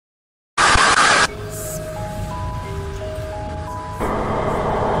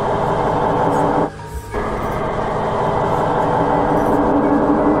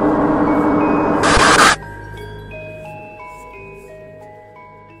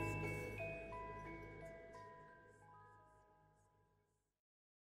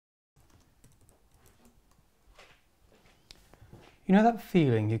You know that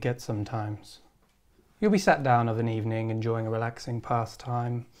feeling you get sometimes? You'll be sat down of an evening enjoying a relaxing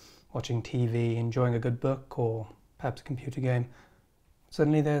pastime, watching TV, enjoying a good book or perhaps a computer game.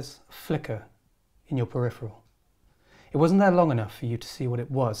 Suddenly there's a flicker in your peripheral. It wasn't there long enough for you to see what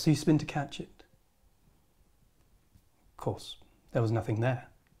it was, so you spin to catch it. Of course, there was nothing there.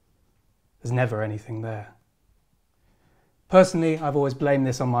 There's never anything there. Personally, I've always blamed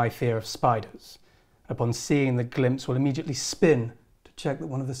this on my fear of spiders. Upon seeing the glimpse, will immediately spin to check that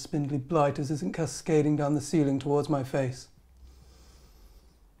one of the spindly blighters isn't cascading down the ceiling towards my face.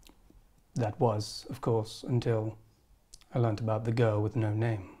 That was, of course, until I learnt about the girl with no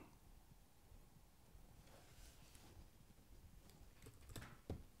name.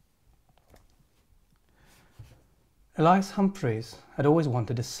 Elias Humphreys had always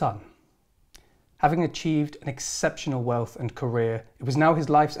wanted a son. Having achieved an exceptional wealth and career, it was now his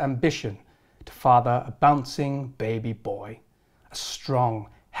life's ambition to father a bouncing baby boy, a strong,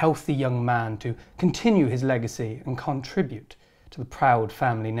 healthy young man to continue his legacy and contribute to the proud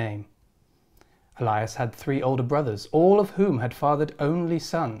family name. Elias had 3 older brothers, all of whom had fathered only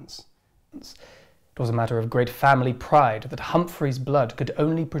sons. It was a matter of great family pride that Humphrey's blood could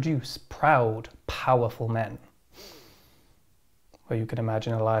only produce proud, powerful men. Well, you can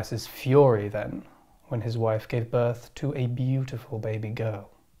imagine Elias's fury then, when his wife gave birth to a beautiful baby girl.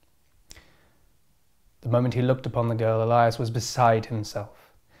 The moment he looked upon the girl, Elias was beside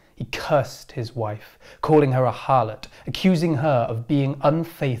himself. He cursed his wife, calling her a harlot, accusing her of being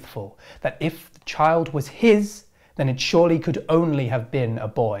unfaithful, that if the child was his, then it surely could only have been a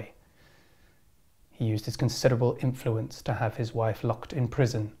boy. He used his considerable influence to have his wife locked in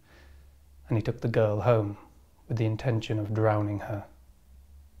prison, and he took the girl home with the intention of drowning her.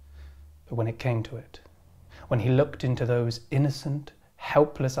 But when it came to it, when he looked into those innocent,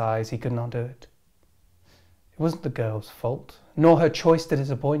 helpless eyes, he could not do it. It wasn't the girl's fault, nor her choice to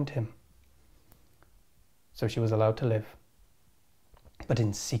disappoint him. So she was allowed to live, but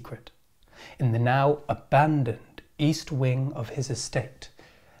in secret, in the now abandoned east wing of his estate,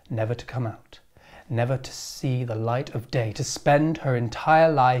 never to come out, never to see the light of day, to spend her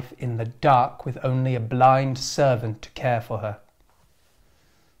entire life in the dark with only a blind servant to care for her.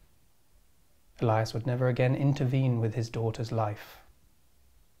 Elias would never again intervene with his daughter's life,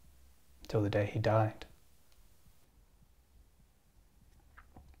 until the day he died.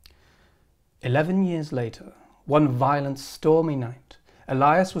 11 years later, one violent, stormy night,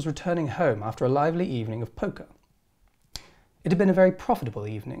 Elias was returning home after a lively evening of poker. It had been a very profitable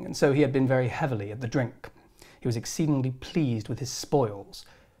evening, and so he had been very heavily at the drink. He was exceedingly pleased with his spoils,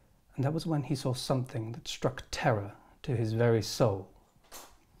 and that was when he saw something that struck terror to his very soul.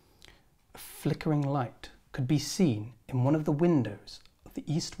 A flickering light could be seen in one of the windows of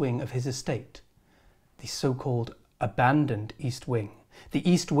the east wing of his estate, the so-called abandoned east wing, the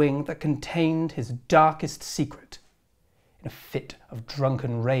east wing that contained his darkest secret. In a fit of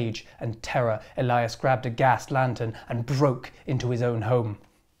drunken rage and terror, Elias grabbed a gas lantern and broke into his own home.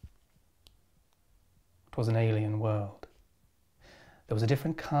 It was an alien world. There was a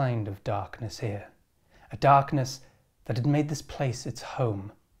different kind of darkness here, a darkness that had made this place its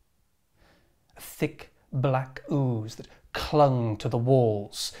home. A thick black ooze that clung to the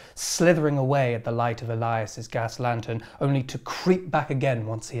walls, slithering away at the light of Elias's gas lantern, only to creep back again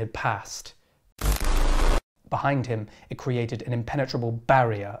once he had passed. Behind him, it created an impenetrable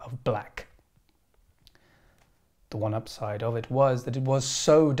barrier of black. The one upside of it was that it was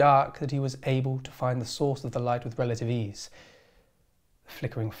so dark that he was able to find the source of the light with relative ease. The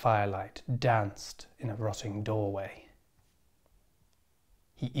flickering firelight danced in a rotting doorway.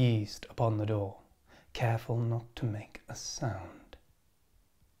 He eased upon the door, careful not to make a sound.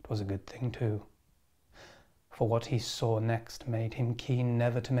 It was a good thing too, for what he saw next made him keen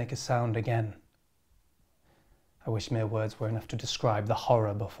never to make a sound again. I wish mere words were enough to describe the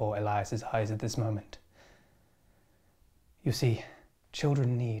horror before Elias's eyes at this moment. You see,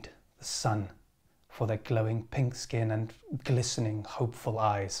 children need the sun for their glowing pink skin and glistening, hopeful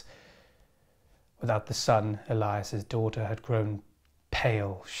eyes. Without the sun, Elias's daughter had grown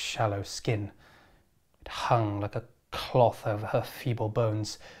pale, shallow skin. It hung like a cloth over her feeble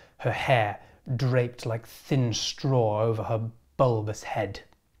bones, her hair draped like thin straw over her bulbous head.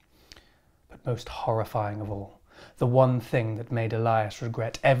 But most horrifying of all, the one thing that made Elias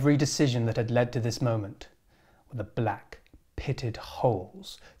regret every decision that had led to this moment were the black, pitted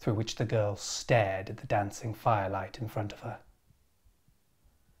holes through which the girl stared at the dancing firelight in front of her.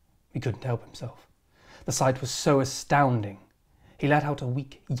 He couldn't help himself. The sight was so astounding. He let out a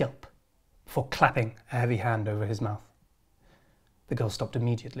weak yelp before clapping a heavy hand over his mouth. The girl stopped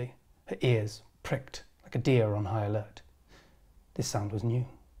immediately, her ears pricked like a deer on high alert. This sound was new.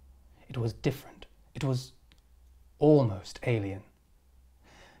 It was different. It was almost alien.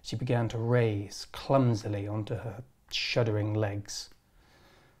 She began to raise clumsily onto her shuddering legs.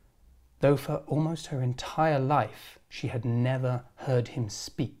 Though for almost her entire life she had never heard him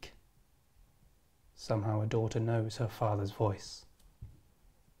speak. Somehow a daughter knows her father's voice.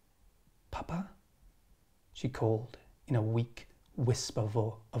 "Papa?" she called in a weak whisper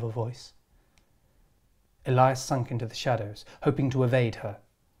of a voice. Elias sunk into the shadows, hoping to evade her.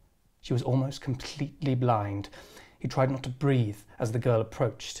 She was almost completely blind. He tried not to breathe as the girl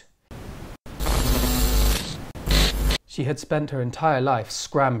approached. She had spent her entire life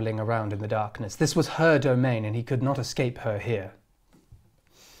scrambling around in the darkness. This was her domain, and he could not escape her here.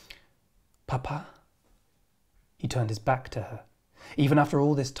 "Papa?" He turned his back to her. Even after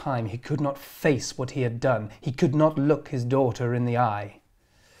all this time, he could not face what he had done. He could not look his daughter in the eye.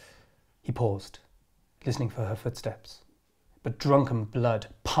 He paused, listening for her footsteps, but drunken blood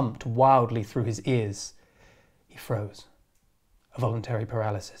pumped wildly through his ears. He froze, a voluntary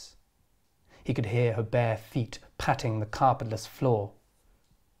paralysis. He could hear her bare feet patting the carpetless floor.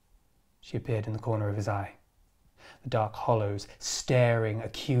 She appeared in the corner of his eye, the dark hollows staring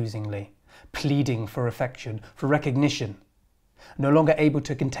accusingly, pleading for affection, for recognition. No longer able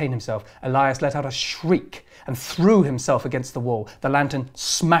to contain himself, Elias let out a shriek and threw himself against the wall, the lantern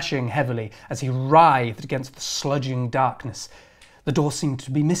smashing heavily as he writhed against the sludging darkness. The door seemed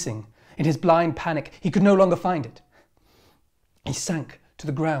to be missing. In his blind panic, he could no longer find it. He sank to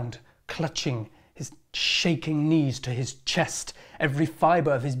the ground, clutching his shaking knees to his chest, every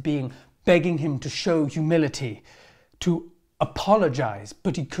fibre of his being begging him to show humility, to apologize,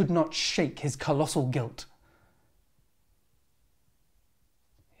 but he could not shake his colossal guilt.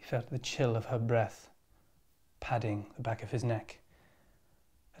 He felt the chill of her breath padding the back of his neck.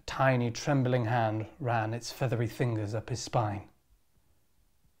 A tiny trembling hand ran its feathery fingers up his spine.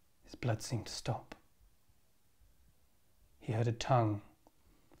 His blood seemed to stop. He heard a tongue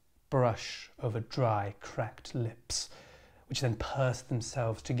brush over dry, cracked lips, which then pursed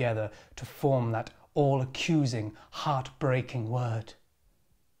themselves together to form that all-accusing, heart-breaking word.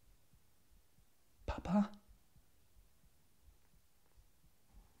 "Papa?"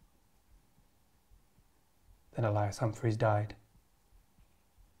 Then Elias Humphreys died.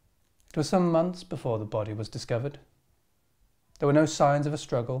 It was some months before the body was discovered. There were no signs of a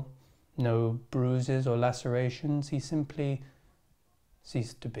struggle, no bruises or lacerations. He simply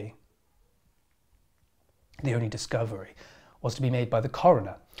ceased to be. The only discovery was to be made by the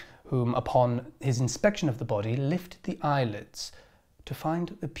coroner, whom, upon his inspection of the body, lifted the eyelids to find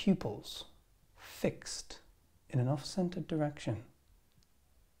the pupils fixed in an off-centered direction,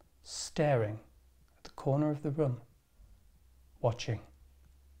 staring at the corner of the room, watching.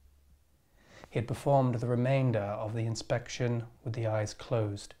 He had performed the remainder of the inspection with the eyes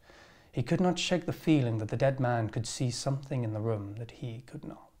closed. He could not shake the feeling that the dead man could see something in the room that he could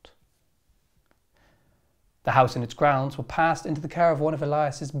not. The house and its grounds were passed into the care of one of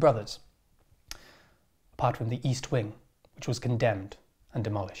Elias's brothers, apart from the east wing, which was condemned and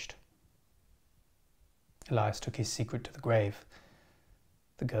demolished. Elias took his secret to the grave.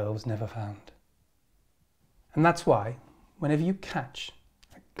 The girl was never found. And that's why, whenever you catch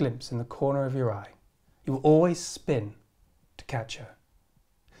a glimpse in the corner of your eye, you will always spin to catch her.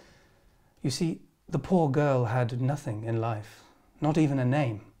 You see, the poor girl had nothing in life, not even a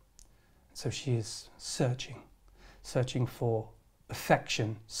name. So she is searching for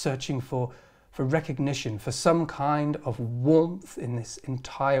affection, searching for recognition, for some kind of warmth in this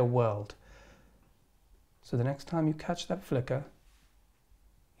entire world. So the next time you catch that flicker,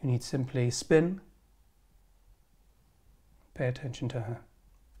 you need simply spin, pay attention to her,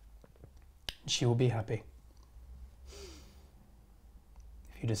 and she will be happy.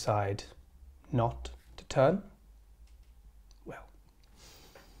 If you decide not to turn, well,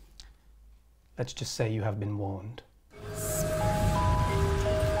 let's just say you have been warned.